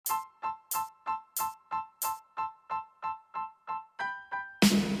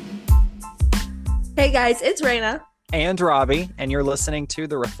Hey guys, it's Raina. And Robbie, and you're listening to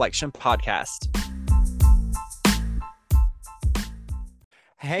the Reflection Podcast.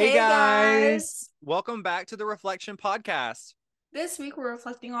 Hey Hey guys, guys. welcome back to the Reflection Podcast. This week we're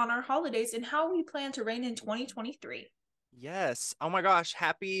reflecting on our holidays and how we plan to reign in 2023. Yes. Oh my gosh,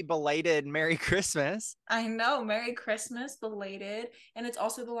 happy belated Merry Christmas. I know, Merry Christmas, belated, and it's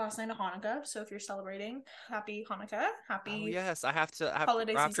also the last night of Hanukkah. So if you're celebrating, happy Hanukkah, Oh happy yes,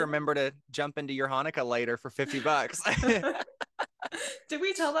 holiday I have to season. remember to jump into your Hanukkah later for $50. Did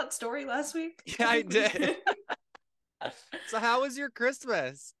we tell that story last week? Yeah, I I think we did. did. So how was your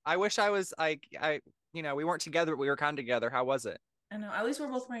Christmas? I wish I was we weren't together, but we were kind of together. How was it? I know, at least we're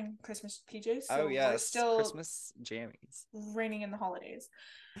both wearing Christmas PJs, Oh so we're yes, still Christmas jammies. reigning in the holidays.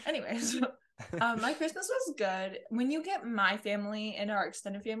 Anyways, my Christmas was good. When you get my family and our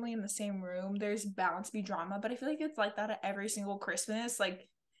extended family in the same room, there's bound to be drama, but I feel like it's like that at every single Christmas. Like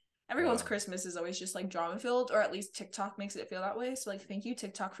everyone's Yeah. Christmas is always just like drama filled, or at least TikTok makes it feel that way. So like, thank you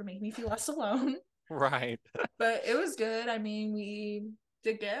TikTok for making me feel less alone. Right. But it was good. I mean, we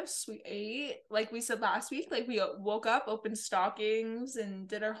did gifts, we ate, like we said last week. Like we woke up, opened stockings, and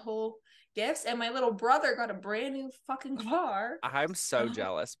did our whole gifts. And my little brother got a brand new fucking car. I'm so So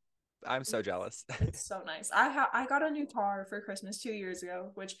jealous. I'm so jealous. it's so nice. I got a new car for Christmas 2 years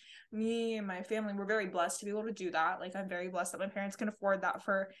ago, which me and my family were very blessed to be able to do that. Like I'm very blessed that my parents can afford that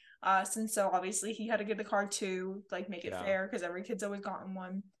for us, and so obviously he had to get the car too, like make it Yeah. fair because every kid's always gotten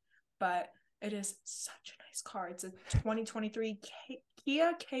one. But it is such a nice car. It's a 2023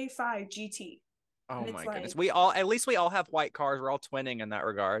 Kia K5 GT, Oh and it's my goodness. like At least we all have white cars. We're all twinning in that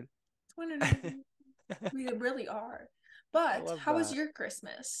regard. we really are. I But love how was that. your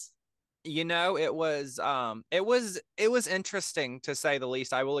Christmas? It was interesting to say the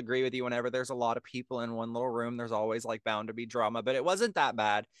least. I will agree with you. Whenever there's a lot of people in one little room, there's always like bound to be drama, but it wasn't that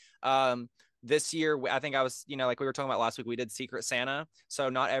bad. This year, I think I was, like we were talking about last week, we did Secret Santa. So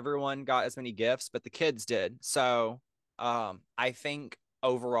not everyone got as many gifts, but the kids did. So I think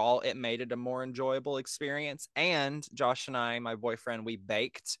overall it made it a more enjoyable experience. And Josh and I, my boyfriend, we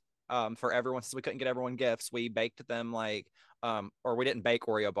baked for everyone since we couldn't get everyone gifts. We baked them or we didn't bake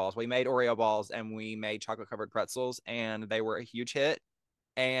Oreo balls. We made Oreo balls and we made chocolate covered pretzels, and they were a huge hit.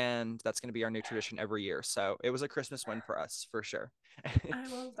 And that's going to be our new tradition every year. So it was a Christmas win for us for sure. I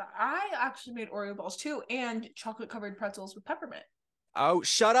love that. I actually made Oreo balls too and chocolate covered pretzels with peppermint. Oh,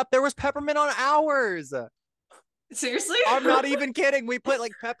 shut up. There was peppermint on ours. Seriously? I'm not even kidding. We put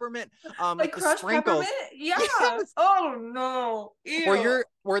like peppermint, Like like the crushed peppermint? sprinkles. Yeah. Yes. Oh no. Ew.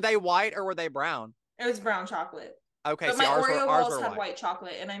 Were they white or were they brown? It was brown chocolate. Okay, But see, my Oreo ours balls were had white. white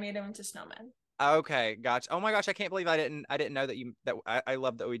chocolate and I made them into snowmen. Okay, gotcha. Oh my gosh, I can't believe I didn't know I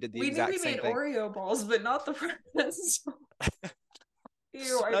love that we did the We knew we exact same made thing. Oreo balls, but not the presents.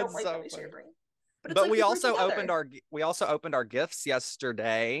 Ew, I don't That's like so that I funny. sharing. But it's But like we because we're also opened together. our gifts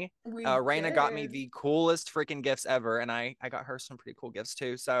yesterday. We Raina got me did. the coolest freaking gifts ever, and I got her some pretty cool gifts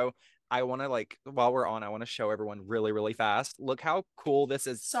too. So I want to while we're on, I want to show everyone really really fast. Look how cool this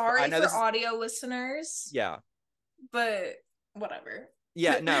is. I Sorry know for this is audio listeners, yeah but whatever.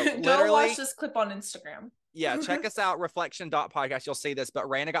 yeah no Go watch literally this clip on Instagram. yeah. Check us out, reflection.podcast. You'll see this. But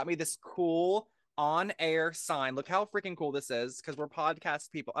Raina got me this cool on air sign. Look how freaking cool this is because we're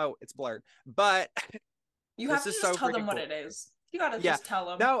podcast people. Oh, it's blurred, but You have this to is just so tell them freaking what cool. it is. You gotta Yeah. just tell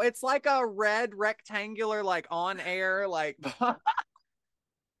them. No, it's like a red rectangular, like on air, like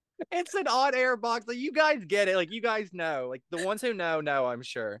it's an on air box. Like you guys get it. Like you guys know. Like the ones who know, I'm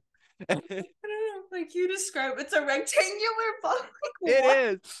sure. It I don't know, like you describe it's a rectangular box. Like what?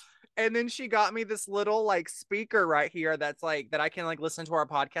 is. And then she got me this little like speaker right here that's like that I can like listen to our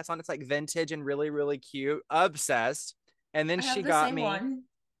podcast on. It's like vintage and really, really cute. Obsessed. And then I she have the got same me one.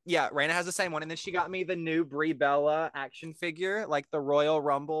 yeah, Raina has the same one. And then she got me the new Brie Bella action figure, like the Royal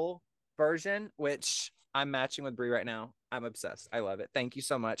Rumble version, which I'm matching with Brie right now. I'm obsessed. I love it. Thank you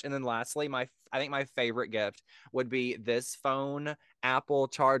so much. And then lastly, I think my favorite gift would be this phone Apple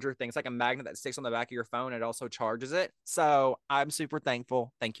charger thing. It's like a magnet that sticks on the back of your phone. It also charges it. So I'm super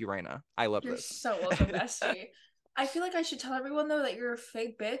thankful. Thank you, Raina. I love You're this. so welcome, bestie. I feel like I should tell everyone though that you're a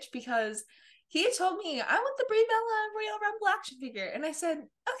fake bitch because he told me I want the Brie Bella Royal Rumble action figure, and I said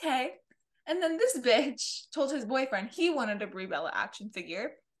okay. And then this bitch told his boyfriend he wanted a Brie Bella action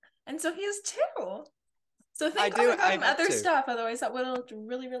figure, and so he has two. So I thank God do. I got I him have other to. stuff. Otherwise, that would have looked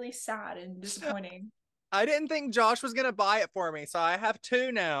really, really sad and disappointing. I didn't think Josh was gonna buy it for me, so I have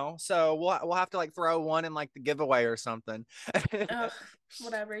two now. So we'll have to like throw one in like the giveaway or something. Ugh,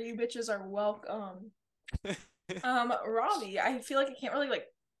 whatever. You bitches are welcome. Robbie, I feel like I can't really like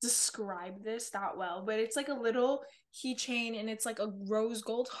describe this that well, but it's like a little keychain and it's like a rose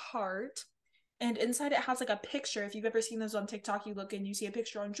gold heart. And inside it has like a picture. If you've ever seen those on TikTok, you look and you see a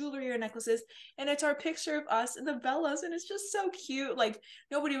picture on jewelry or necklaces, and it's our picture of us and the Bellas, and it's just so cute. Like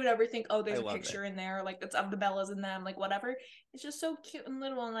nobody would ever think, oh, I there's a love it. picture in there, like it's of the Bellas and them, like whatever. It's just so cute and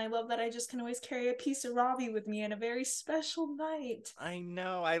little, and I love that I just can always carry a piece of Robbie with me in a very special night. I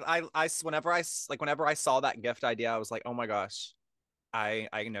know. Whenever I saw that gift idea, I was like, oh my gosh, I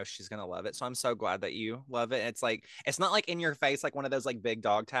know she's gonna love it. So I'm so glad that you love it. It's like it's not like in your face like one of those like big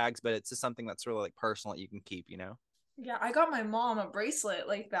dog tags, but it's just something that's really like personal that you can keep, you know? Yeah, I got my mom a bracelet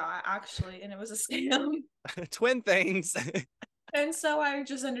like that actually, and it was a scam. Twin things. And so I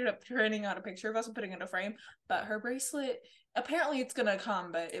just ended up printing out a picture of us and putting it in a frame. But her bracelet, apparently it's gonna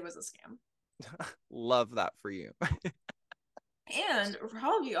come, but it was a scam. Love that for you. And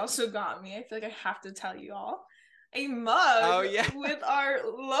Robbie also got me, I feel like I have to tell you all, a mug Oh yeah. with our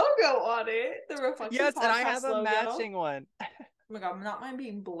logo on it, the Reflection Yes, and I have Podcast a logo. matching one. Oh my god, not mine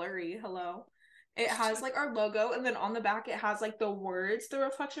being blurry. Hello. It has like our logo, and then on the back it has like the words, the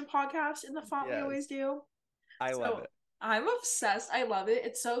Reflection Podcast, in the font we Yes, always do. I love So it. I'm obsessed. I love it.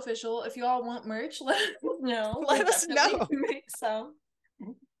 It's so official. If you all want merch, let us know. Let We'll us definitely know. make some.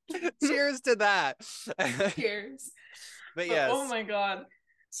 Cheers to that. Cheers. But But oh yes. my god.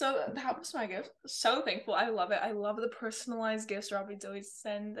 So that was my gift. So thankful. I love it. I love the personalized gifts Robbie's always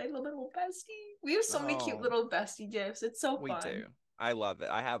send. I love it, little bestie. We have so many cute Oh, little bestie gifts. It's so we fun. do. I love it.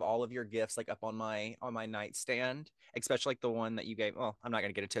 I have all of your gifts like up on my nightstand, especially like the one that you gave. Well, I'm not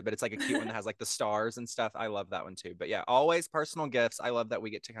gonna get into it, but it's like a cute one that has like the stars and stuff. I love that one too. But yeah, always personal gifts. I love that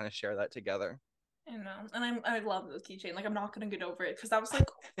we get to kind of share that together. I know. And I love the keychain. Like I'm not gonna get over it because that was like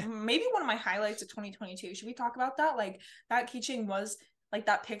maybe one of my highlights of 2022. Should we talk about that? Like that keychain was like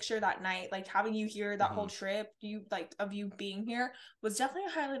that picture that night, like having you here that whole Mm-hmm. trip, you like of you being here was definitely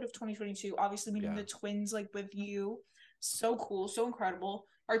a highlight of 2022. Obviously meeting Yeah. the twins like with you. So cool, so incredible.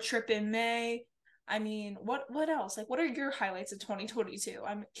 Our trip in May. I mean, what else? Like what are your highlights of 2022?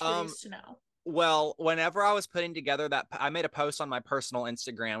 I'm Um, curious to know. Well, whenever I was putting together that, I made a post on my personal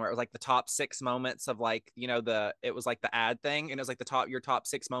Instagram where it was like the top 6 moments of like, it was like the ad thing. And it was like your top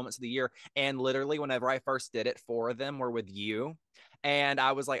 6 moments of the year. And literally, whenever I first did it, 4 of them were with you. And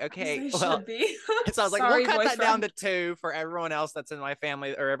I was like, As okay, they well, should be. so I was like, we'll Sorry, cut that down to boyfriend. 2 for everyone else that's in my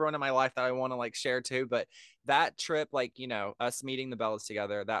family or everyone in my life that I want to like share too. But that trip, like, us meeting the Bellas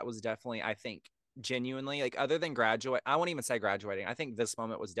together, that was definitely, I think, genuinely like other than graduate, I won't even say graduating. I think this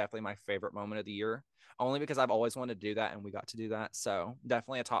moment was definitely my favorite moment of the year, only because I've always wanted to do that and we got to do that. So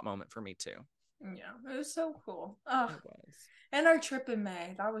definitely a top moment for me too. Yeah, it was so cool. Oh, It was. and our trip in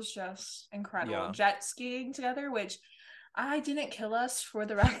May, that was just incredible. Yeah. Jet skiing together, which I didn't kill us for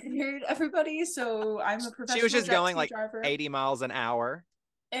the record, everybody. So I'm a She was professional just jet going ski like driver. 80 miles an hour.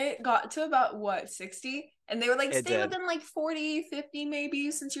 It got to about what, 60? And they were like, It stay did. within like 40, 50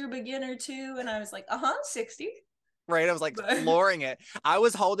 maybe since you're a beginner too. And I was like, uh-huh, 60. Right. I was like But flooring it. I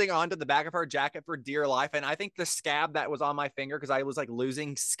was holding on to the back of her jacket for dear life. And I think the scab that was on my finger, because I was like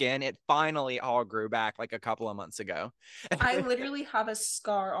losing skin, it finally all grew back like a couple of months ago. I literally have a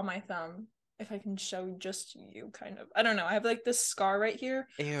scar on my thumb. If I can show just you, kind of. I don't know. I have like this scar right here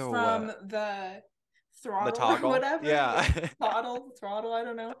Ew. from the The throttle or toggle. whatever. Yeah. Yeah, throttle, I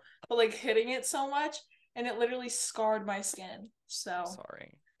don't know. But like hitting it so much, and it literally scarred my skin. So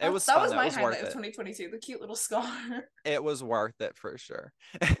Sorry. It that, was that fun was though. It my was highlight worth of it. 2022, the cute little scar. It was worth it for sure.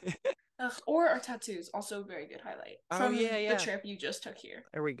 Ugh, or our tattoos, also a very good highlight Oh yeah, from the yeah. trip you just took here.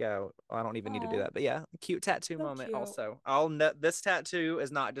 There we go. I don't even need to do Oh, that, but yeah, cute tattoo so moment. cute. Also, this tattoo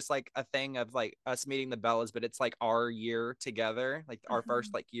is not just like a thing of like us meeting the Bellas, but it's like our year together, like our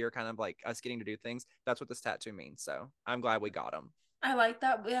first like year, kind of like us getting to do things. That's what this tattoo means. So I'm glad we got them. I like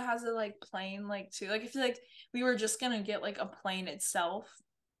that it has a like plane like too. Like I feel like we were just gonna get like a plane itself,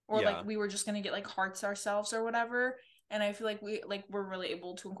 or like Yeah. we were just gonna get like hearts ourselves or whatever. And I feel like we're really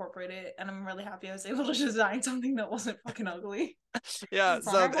able to incorporate it, and I'm really happy I was able to design something that wasn't fucking ugly Yeah. from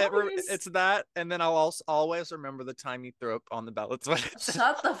So our bodies. it's that, and then I'll also always remember the time you threw up on the Bellas.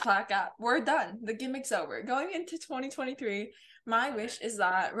 Shut the fuck up. We're done. The gimmick's over. Going into 2023, my wish is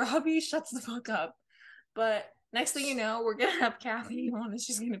that Robbie shuts the fuck up. But next thing you know, we're gonna have Kathy on, and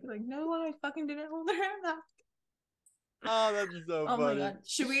she's gonna be like, "No, I fucking didn't hold her hand back." Oh, that's so Oh my funny. god.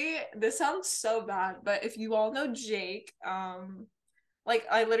 Should we? This sounds so bad, but if you all know Jake, like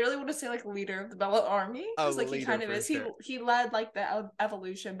I literally want to say like leader of the Bella Army A because like he leader kind of for is. sure. He led like the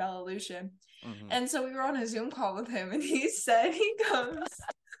evolution, Bellevolution, Hmm. and so we were on a Zoom call with him, and he said he goes.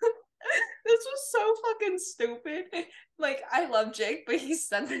 This was so fucking stupid. Like I love Jake, but he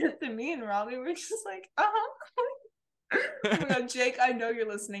said this to me and Robbie. We're just like, uh-huh. Oh my god, Jake, I know you're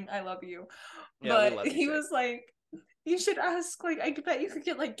listening. I love you. Yeah, we But love you, he Jake. was like, You should ask, like, I bet you could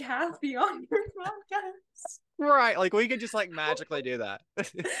get like Kathy on your podcast. Right. Like we could just like magically do that. And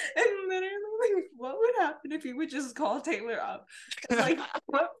literally, like, what would happen if you would just call Taylor up? Because like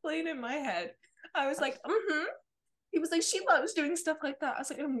what played in my head? I was like, mm-hmm. He was like, she loves doing stuff like that. I was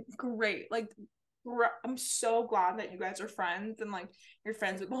like, great. Like, I'm so glad that you guys are friends and like you're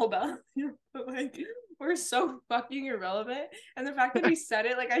friends with the whole Bella. But like, we're so fucking irrelevant. And the fact that he said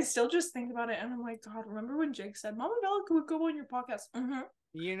it, like, I still just think about it. And I'm like, God, remember when Jake said, Mama Bella could go on your podcast? Mm-hmm.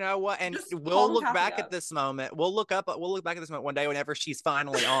 You know what? And Just we'll call look Kathy back at up. this moment. We'll look back at this moment one day whenever she's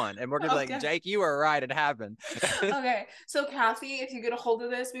finally on. And we're gonna be like, Okay. Jake, you were right, it happened. Okay. So Kathy, if you get a hold of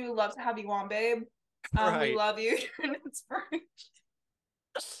this, we would love to have you on, babe. We Right. love you. You're an inspiration.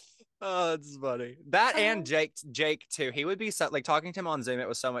 Oh, that's funny. That and Jake too. He would be so like talking to him on Zoom. It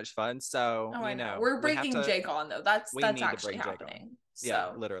was so much fun. So Oh, I you know. know, We're bringing Jake on though. That's we need to actually bring Jake on. happening.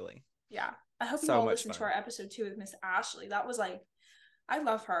 Yeah, So literally. yeah. I hope you So all much listened to fun. our episode 2 with Miss Ashley. That was like, I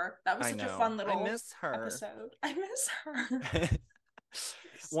love her. That was I such a know. fun I little miss her. episode. I miss her.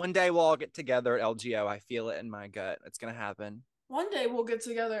 One day we'll all get together at LGO. I feel it in my gut. It's gonna happen. One day we'll get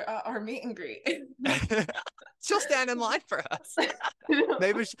together at our meet and greet. She'll stand in line for us.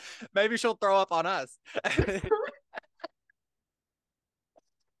 maybe, maybe she'll throw up on us.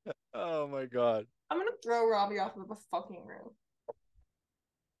 Oh my god, I'm gonna throw Robbie off of the fucking room.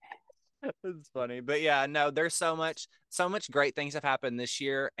 it's funny, but yeah, no, there's so much great things have happened this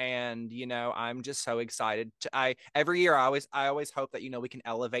year, and you know, I'm just so excited. I every year I always hope that you know we can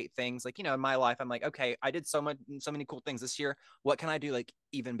elevate things. Like you know, in my life, I'm like, okay, I did so many cool things this year. What can I do like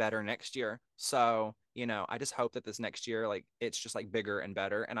even better next year? So you know, I just hope that this next year, like it's just like bigger and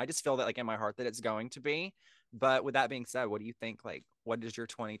better, and I just feel that like in my heart that it's going to be. But with that being said, what do you think? Like, what does your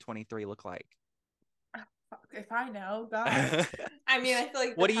 2023 look like? If I know, God. I mean, I feel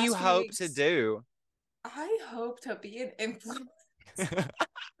like the What do you past few hope to weeks, do? I hope to be an influencer.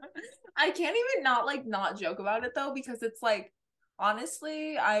 I can't even not joke about it though, because it's like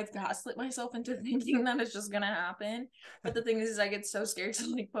honestly, I've gaslit myself into thinking that it's just gonna happen. But the thing is I get so scared to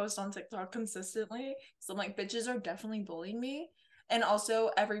like post on TikTok consistently. So I'm like, bitches are definitely bullying me. And also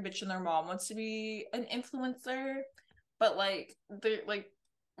every bitch and their mom wants to be an influencer, but like they're like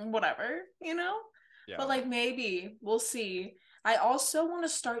whatever, you know? But Yeah. like maybe we'll see. I also want to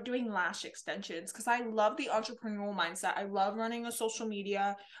start doing lash extensions because I love the entrepreneurial mindset. I love running a social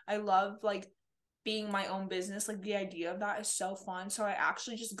media. I love like being my own business. Like the idea of that is so fun. So I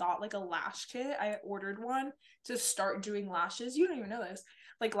actually just got like a lash kit. I ordered one to start doing lashes. You don't even know this,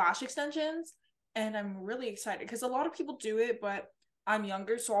 like lash extensions. And I'm really excited because a lot of people do it, but I'm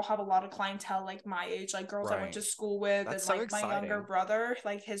younger, so I'll have a lot of clientele like my age, like girls I went Right. to school with, That's and so like my younger exciting. brother,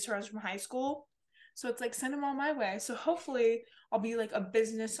 like his friends from high school. So it's like send them all my way. So hopefully I'll be like a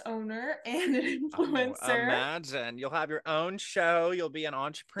business owner and an Oh, influencer. imagine you'll have your own show. You'll be an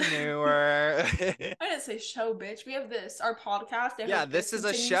entrepreneur. I didn't say show, bitch. We have this, our podcast. I Yeah, hope this this is a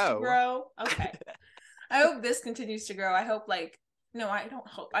continues to show. grow. Okay. I hope this continues to grow. I hope like no, I don't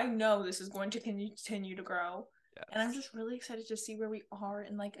hope. I know this is going to continue to grow. And I'm Yes. just really excited to see where we are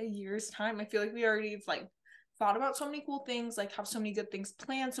in like a year's time. I feel like we already have like thought about so many cool things, like have so many good things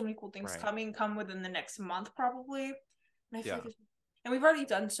planned, so many cool things Right. come within the next month probably. And I feel Yeah. like and we've already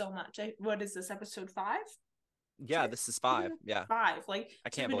done so much. What is this, episode 5? Yeah, this is 5. Yeah. 5. Like I so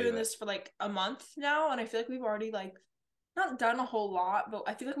we've can't been believe doing it. this for like a month now, and I feel like we've already like not done a whole lot, but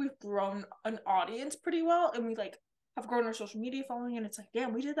I feel like we've grown an audience pretty well, and we like have grown our social media following, and it's like,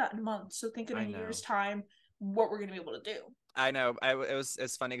 damn, we did that in a month. So think in a I year's know. time what we're gonna be able to do. I know.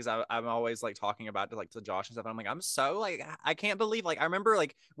 It's funny because I'm always like talking about it like to Josh and stuff. And I'm like, I'm so like I can't believe like I remember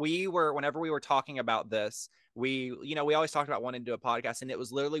like we were whenever we were talking about this, we you know we always talked about wanting to do a podcast, and it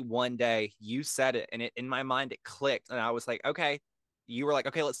was literally one day you said it, and it in my mind it clicked, and I was like, okay. You were like,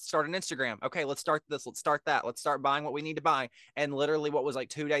 okay, let's start an Instagram. Okay, let's start this. Let's start that. Let's start buying what we need to buy. And literally, what was like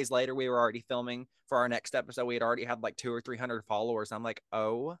 2 days later, we were already filming for our next episode. We had already had like 200 or 300 followers. I'm like,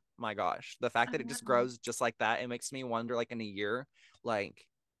 oh my gosh, the fact I that it just know. grows just like that, it makes me wonder. Like in a year, like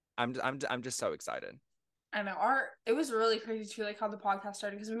I'm just so excited. I know. Our it was really crazy too, like how the podcast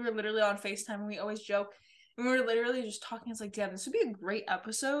started because we were literally on FaceTime and we always joke. And we were literally just talking. It's like, damn, this would be a great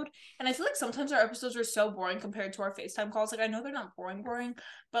episode. And I feel like sometimes our episodes are so boring compared to our FaceTime calls. Like I know they're not boring,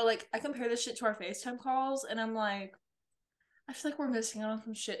 but like I compare this shit to our FaceTime calls, and I'm like, I feel like we're missing out on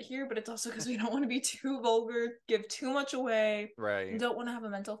some shit here, but it's also because we don't want to be too vulgar, give too much away, and Right. don't want to have a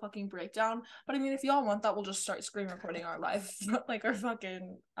mental fucking breakdown. But I mean, if y'all want that, we'll just start screen recording our live, like our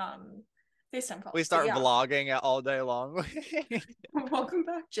fucking FaceTime We calls. But start yeah, vlogging all day long. welcome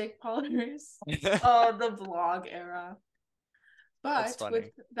back, Jake Pollers. Oh, the vlog era. That's But with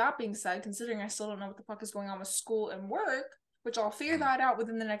funny. that being said, considering I still don't know what the fuck is going on with school and work, which I'll figure Mm. that out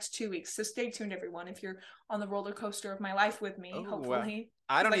within the next 2 weeks. So stay tuned, everyone, if you're on the roller coaster of my life with me, Oh, hopefully.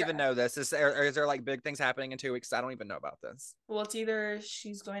 I Because, don't like, even know this. Is there like big things happening in 2 weeks? I don't even know about this. well, it's either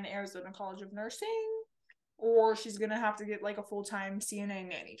she's going to Arizona College of Nursing or she's going to have to get like a full time CNA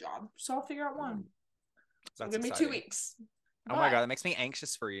nanny job. So I'll figure out Ooh, one. So that's give me two exciting. weeks. Oh my But, God, that makes me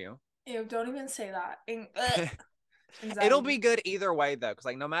anxious for you. ew, don't even say that. It'll Anxiety. be good either way though, because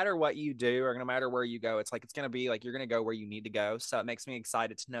like no matter what you do or no matter where you go, it's like it's gonna be like you're gonna go where you need to go. So it makes me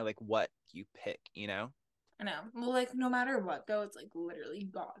excited to know like what you pick, you know? I know. Well, like no matter what, though, it's like literally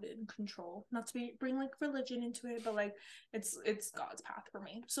God in control. Not to be bring like religion into it, but like it's God's path for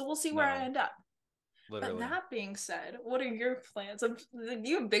me. So we'll see where I No, end up. But literally. that being said, what are your plans?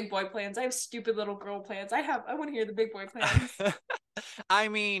 You have big boy plans. I have stupid little girl plans. I want to hear the big boy plans. I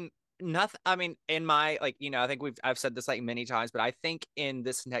mean, nothing. I mean, in my like, I think I've said this like many times, but I think in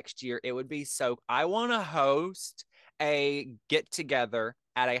this next year it would be so. I want to host a get together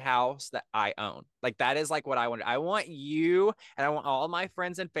at a house that I own. Like that is like what I want. I want you and I want all my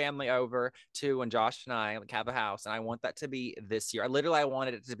friends and family over to when Josh and I like have a house, and I want that to be this year. I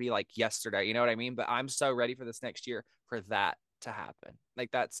wanted it to be like yesterday. You know what I mean? But I'm so ready for this next year for that to happen.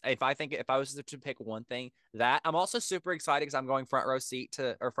 Like that's if I was to pick one thing, that I'm also super excited because I'm going front row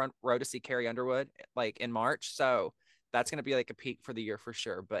to see Carrie Underwood like in March. So that's gonna be like a peak for the year for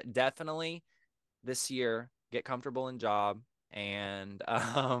sure. But definitely this year, get comfortable in job and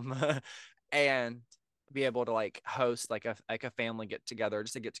and be able to like host like a family get together,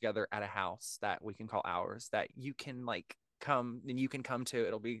 just a get together at a house that we can call ours that you can like come and you can come to.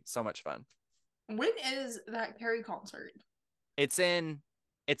 It'll be so much fun. When is that Carrie concert? It's in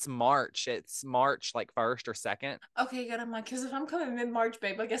it's March. It's March like 1st or 2nd. Okay, good. I'm like, because if I'm coming mid March,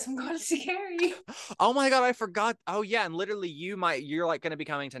 babe, I guess I'm going to see Carrie. Oh my God, I forgot. Oh yeah, and literally you're like going to be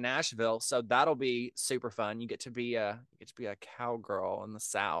coming to Nashville, so that'll be super fun. You get to be a cowgirl in the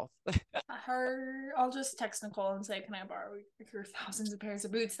South. I'll just text Nicole and say, can I borrow your thousands of pairs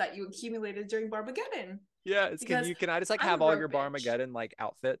of boots that you accumulated during Barbageddon? Yes, Because can I just like I'm a have all your broke bitch. Barmageddon like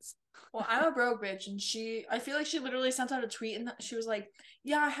outfits? Well, I'm a broke bitch, and I feel like she literally sent out a tweet and she was like,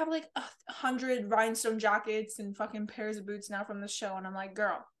 "Yeah, I have like 100 rhinestone jackets and fucking pairs of boots now from the show," and I'm like,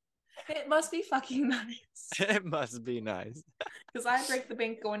 "Girl, it must be fucking nice." It must be nice. Because I break the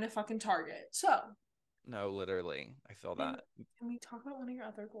bank going to fucking Target. So, No, literally. I feel and that. can we talk about one of your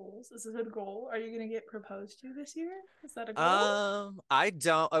other goals? Is this a goal? Are you gonna get proposed to this year? Is that a goal? I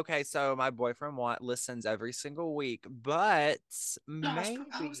don't. Okay, so my boyfriend listens every single week, but Gosh,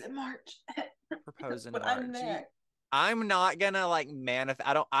 propose maybe in March. propose in But I'm March. there. I'm not gonna like manifest.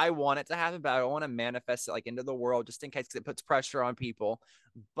 I want it to happen, but I don't want to manifest it like into the world just in case it puts pressure on people.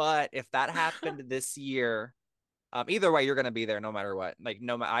 But if that happened this year, either way, you're gonna be there no matter what. Like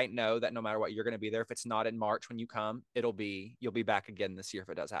no, I know that no matter what, you're gonna be there. If it's not in March when you come, you'll be back again this year if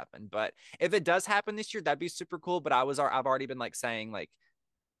it does happen. But if it does happen this year, that'd be super cool. But I've already been like saying like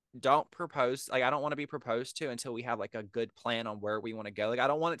don't propose, like I don't want to be proposed to until we have like a good plan on where we want to go. Like I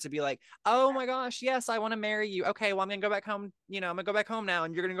don't want it to be like, oh my gosh, yes, I want to marry you. Okay, well I'm gonna go back home. I'm gonna go back home now,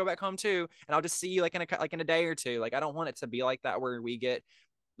 and you're gonna go back home too, and I'll just see you like in a day or two. Like I don't want it to be like that where we get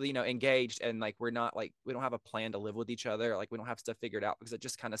engaged and like we're not like we don't have a plan to live with each other, like we don't have stuff figured out, because it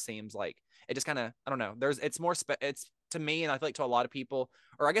just kind of seems like it just kind of, I don't know, there's it's more it's to me, and I feel like to a lot of people,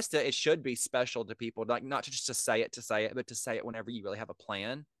 or I guess it should be special to people, like not to just to say it, but to say it whenever you really have a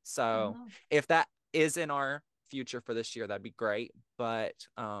plan. So Mhm. if that is in our future for this year, that'd be great. But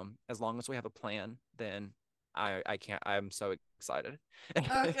as long as we have a plan, then I can't, I'm so excited.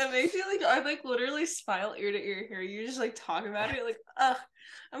 It makes me like I like literally smile ear to ear here. You just like talk about it, like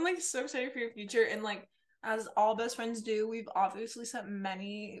I'm like so excited for your future. And like as all best friends do, we've obviously sent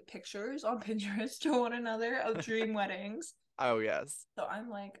many pictures on Pinterest to one another of dream weddings. Oh yes. So I'm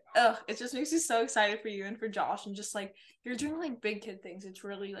like, it just makes me so excited for you and for Josh, and just like you're doing like big kid things. It's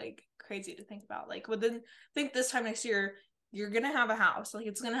really like crazy to think about. Like within think this time next year, you're gonna have a house. Like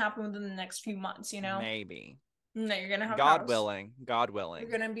it's gonna happen within the next few months, you know? Maybe. No, you're gonna have a God house. willing. God You're willing.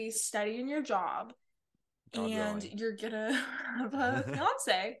 gonna be steady in your job, God and willing. you're gonna have a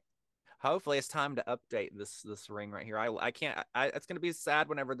fiance. Hopefully it's time to update this ring right here. I can't, it's gonna be sad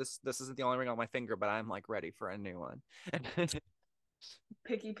whenever this isn't the only ring on my finger, but I'm like ready for a new one.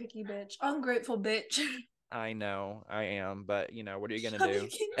 Picky, picky bitch. Ungrateful bitch. I know I am, but what are you gonna Yeah, do?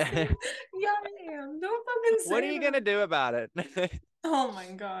 you can say, yeah, I am. Don't fucking What are say you that. gonna do about it? Oh my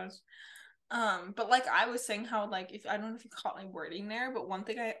gosh. But like I was saying, how like if I don't know if you caught my wording there, but one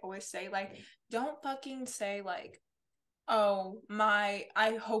thing I always say, like, don't fucking say like, oh my,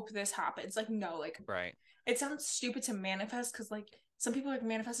 I hope this happens. Like, no, like Right. it sounds stupid to manifest because like some people are like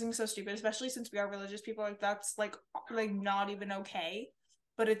manifesting so stupid, especially since we are religious people. Like that's like not even okay.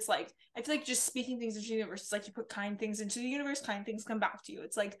 But it's like I feel like just speaking things into the universe is like you put kind things into the universe, kind things come back to you.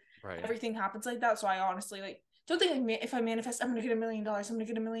 It's like Right. everything happens like that. So I honestly like don't think like, if I manifest I'm gonna get $1 million, I'm gonna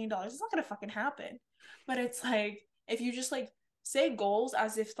get $1 million. It's not gonna fucking happen. But it's like if you just like say goals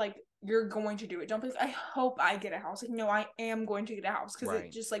as if like you're going to do it. Don't be like, I hope I get a house. Like, no, I am going to get a house because it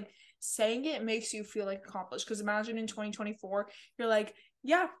Right. just like saying it makes you feel like accomplished. Because imagine in 2024, you're like,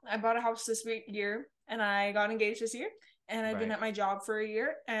 yeah, I bought a house this year and I got engaged this year and I've been Right. at my job for a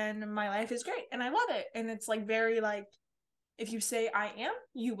year and my life is great and I love it. And it's like very like, if you say I am,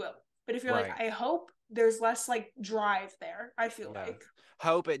 you will. But if you're like, Right. I hope, there's less like drive there, I feel Yeah. like.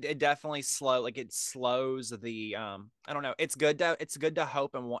 Hope it definitely it slows the I don't know. It's good to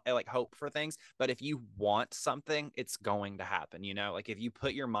hope and like hope for things, but if you want something, it's going to happen, you know? Like if you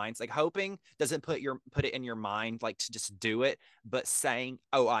put your minds like hoping doesn't put it in your mind like to just do it, but saying,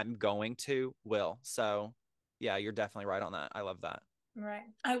 "Oh, I'm going to," will. So, yeah, you're definitely right on that. I love that. Right.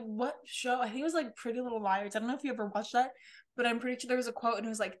 What show? I think it was like Pretty Little Liars. I don't know if you ever watched that, but I'm pretty sure there was a quote and it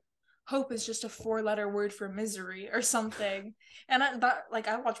was like, "Hope is just a four-letter word for misery" or something. And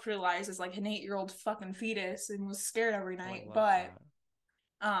I watched Pretty Liars as like an 8-year-old fucking fetus and was scared every Oh, I night. love But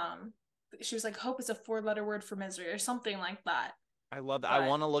that. um, she was like, "Hope is a four-letter word for misery" or something like that. I love that. But I'm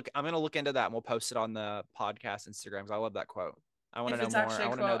going to look into that and we'll post it on the podcast Instagrams. I love that quote. I want to if know it's more. actually I a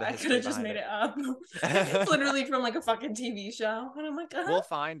want to know quote, the I could history have just behind made it. it up. It's literally from like a fucking TV show, and I'm like, We'll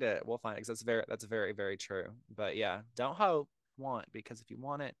find it. We'll find it because that's very, very true. But yeah, don't hope, want, because if you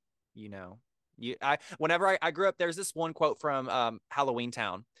want it, you know. Whenever I grew up, there's this one quote from Halloween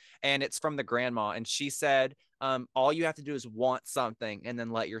Town, and it's from the grandma, and she said, all you have to do is want something and then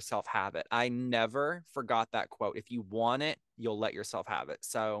let yourself have it. I never forgot that quote. If you want it, you'll let yourself have it.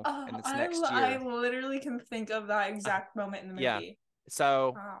 So, and oh, this next I year, literally can think of that exact moment in the yeah. movie.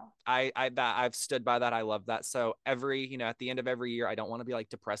 So Wow. I've stood by that. I love that. So at the end of every year, I don't want to be like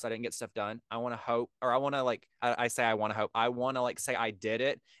depressed I didn't get stuff done. I want to hope, or I want to like I say I want to hope. I want to like say I did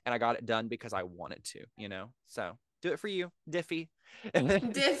it and I got it done because I wanted to, you know. So do it for you, Diffie.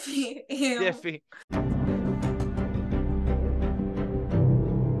 Diffy. Ew. Diffie.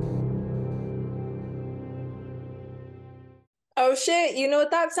 Oh shit, you know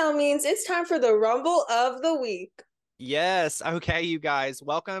what that sound means? It's time for the Rumble of the Week. Yes. Okay, you guys.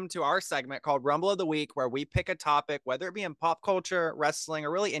 Welcome to our segment called Rumble of the Week, where we pick a topic, whether it be in pop culture, wrestling,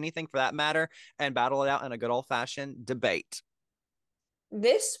 or really anything for that matter, and battle it out in a good old fashioned debate.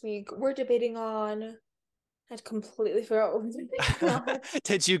 This week we're debating on I completely forgot what we're debating on.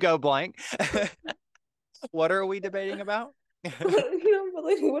 Did you go blank? What are we debating about? You know, but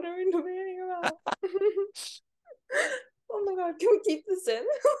like what are we debating about? Oh my god, can we keep this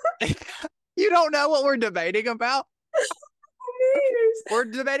in? You don't know what we're debating about? New Year's. We're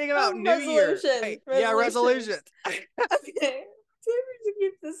debating about Oh, New Year. resolutions. Hey, yeah, Resolutions. resolutions. Okay. To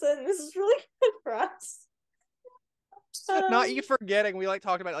keep this in. This is really good for us. Not you Um forgetting. We like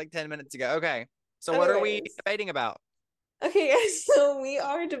talked about it like 10 minutes ago. Okay. So what are we anyways. debating about? Okay, guys, so we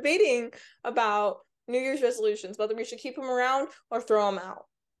are debating about New Year's resolutions, whether we should keep them around or throw them out.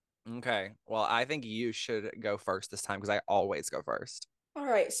 Okay. Well, I think you should go first this time because I always go first. All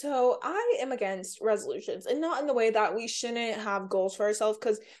right, so I am against resolutions and not in the way that we shouldn't have goals for ourselves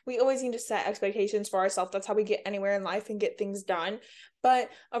because we always need to set expectations for ourselves. That's how we get anywhere in life and get things done. But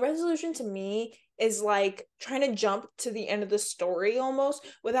a resolution to me is like trying to jump to the end of the story almost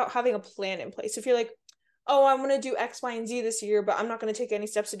without having a plan in place. If you're like, oh, I'm gonna do X, Y, and Z this year, but I'm not gonna take any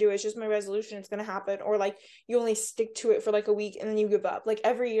steps to do it. It's just my resolution. It's gonna happen. Or like you only stick to it for like a week and then you give up. Like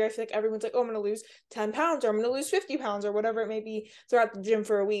every year, I feel like everyone's like, oh, I'm gonna lose 10 pounds or I'm gonna lose 50 pounds or whatever it may be. They're at the gym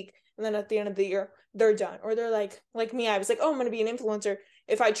for a week. And then at the end of the year, they're done. Or they're like me, I was like, oh, I'm gonna be an influencer.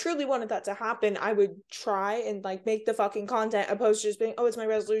 If I truly wanted that to happen, I would try and like make the fucking content opposed to just being, oh, it's my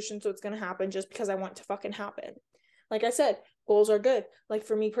resolution, so it's gonna happen just because I want to fucking happen. Like I said, goals are good. Like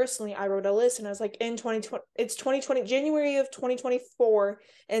for me personally, I wrote a list and I was like, in 2020, it's 2020, January of 2024.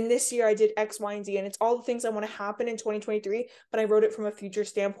 And this year I did X, Y, and Z. And it's all the things I want to happen in 2023. But I wrote it from a future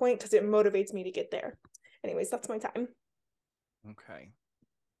standpoint because it motivates me to get there. Anyways, that's my time. Okay.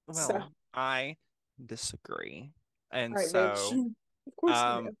 So, Well, all I disagree. And right, bitch. so, Of course you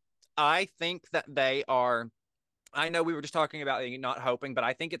um, do. I think that they are I know we were just talking about not hoping, but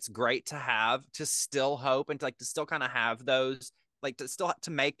I think it's great to have to still hope and to like to still kind of have those like to still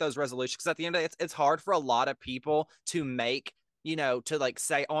to make those resolutions because at the end of the day, it's hard for a lot of people to make to like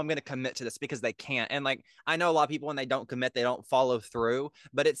say, oh, I'm going to commit to this, because they can't. And like, I know a lot of people, when they don't commit, they don't follow through,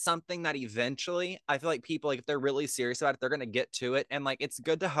 but it's something that eventually I feel like people, like if they're really serious about it, they're going to get to it. And like, it's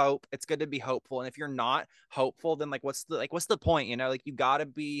good to hope. It's good to be hopeful. And if you're not hopeful, then like, what's the point? Like you got to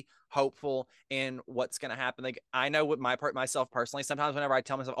be hopeful in what's going to happen. Like I know with myself personally, sometimes whenever I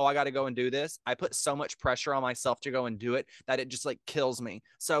tell myself, oh, I got to go and do this, I put so much pressure on myself to go and do it that it just like kills me.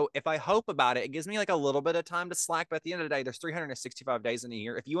 So if I hope about it, it gives me like a little bit of time to slack. But at the end of the day, there's 365 days in a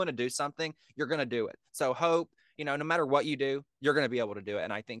year. If you want to do something, you're going to do it. So hope, no matter what you do, you're going to be able to do it.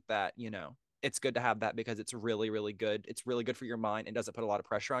 And I think that, it's good to have that, because it's really, really good. It's really good for your mind and doesn't put a lot of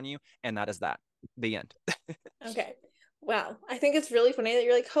pressure on you. And that is that. The end. Okay. Wow. I think it's really funny that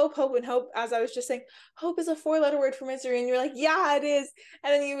you're like, hope, and hope. As I was just saying, hope is a 4-letter word for misery. And you're like, yeah, it is.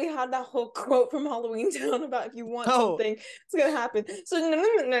 And then you had that whole quote from Halloween Town about if you want something, it's going to happen. So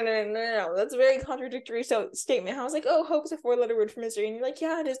no. That's a very contradictory statement. I was like, oh, hope is a 4-letter word for misery. And you're like,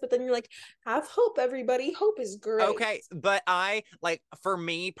 yeah, it is. But then you're like, have hope, everybody. Hope is great. Okay. But for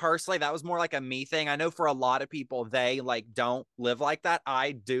me personally, that was more like a me thing. I know for a lot of people, they like don't live like that.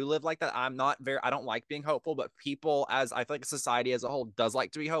 I do live like that. I don't like being hopeful, but people, as I feel like society as a whole, does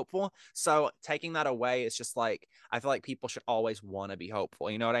like to be hopeful. So taking that away, it's just like, I feel like people should always want to be hopeful.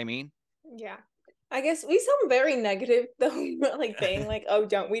 You know what I mean? Yeah. I guess we sound very negative though, like saying like, oh,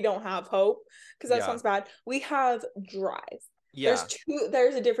 we don't have hope, because that sounds bad. We have drive. Yeah.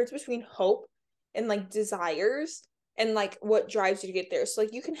 There's a difference between hope and like desires and like what drives you to get there. So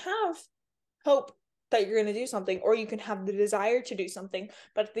like you can have hope that you're going to do something, or you can have the desire to do something,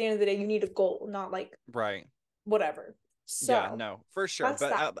 but at the end of the day, you need a goal, not like whatever. So yeah, no, for sure.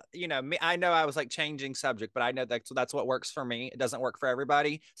 But me, I know I was like changing subject, but I know that's what works for me. It doesn't work for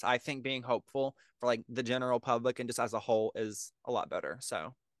everybody. So I think being hopeful for like the general public and just as a whole is a lot better.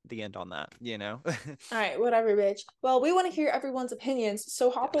 So the end on that, All right, whatever, bitch. Well, we want to hear everyone's opinions,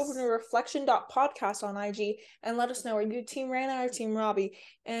 so hop over to reflection.podcast on IG and let us know, are you Team Rana or Team Robbie?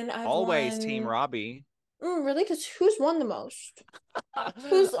 And I've always Team Robbie. Really? Because who's won the most?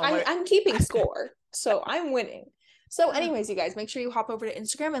 I'm keeping score, so I'm winning. So anyways, you guys, make sure you hop over to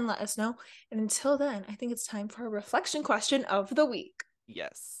Instagram and let us know. And until then, I think it's time for a reflection question of the week.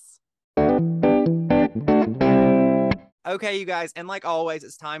 Yes. Okay, you guys, and like always,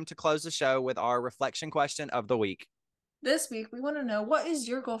 it's time to close the show with our reflection question of the week. This week, we want to know, what is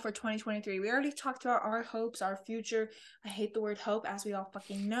your goal for 2023? We already talked about our hopes, our future. I hate the word hope, as we all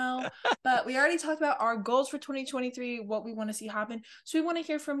fucking know. But we already talked about our goals for 2023, what we want to see happen. So we want to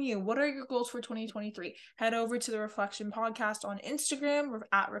hear from you. What are your goals for 2023? Head over to the Reflection Podcast on Instagram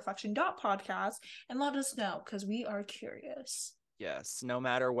at reflection.podcast and let us know, because we are curious. Yes, no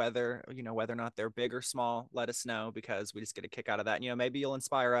matter whether or not they're big or small, let us know, because we just get a kick out of that. Maybe you'll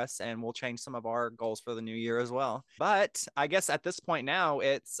inspire us and we'll change some of our goals for the new year as well. But I guess at this point now,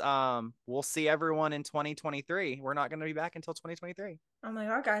 it's we'll see everyone in 2023. We're not going to be back until 2023. Oh my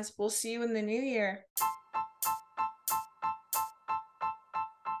God, guys, we'll see you in the new year.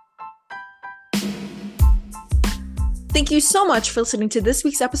 Thank you so much for listening to this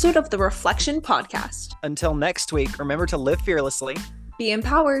week's episode of the Reflection Podcast. Until next week, remember to live fearlessly, be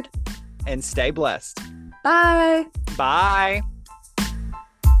empowered, and stay blessed. Bye. Bye.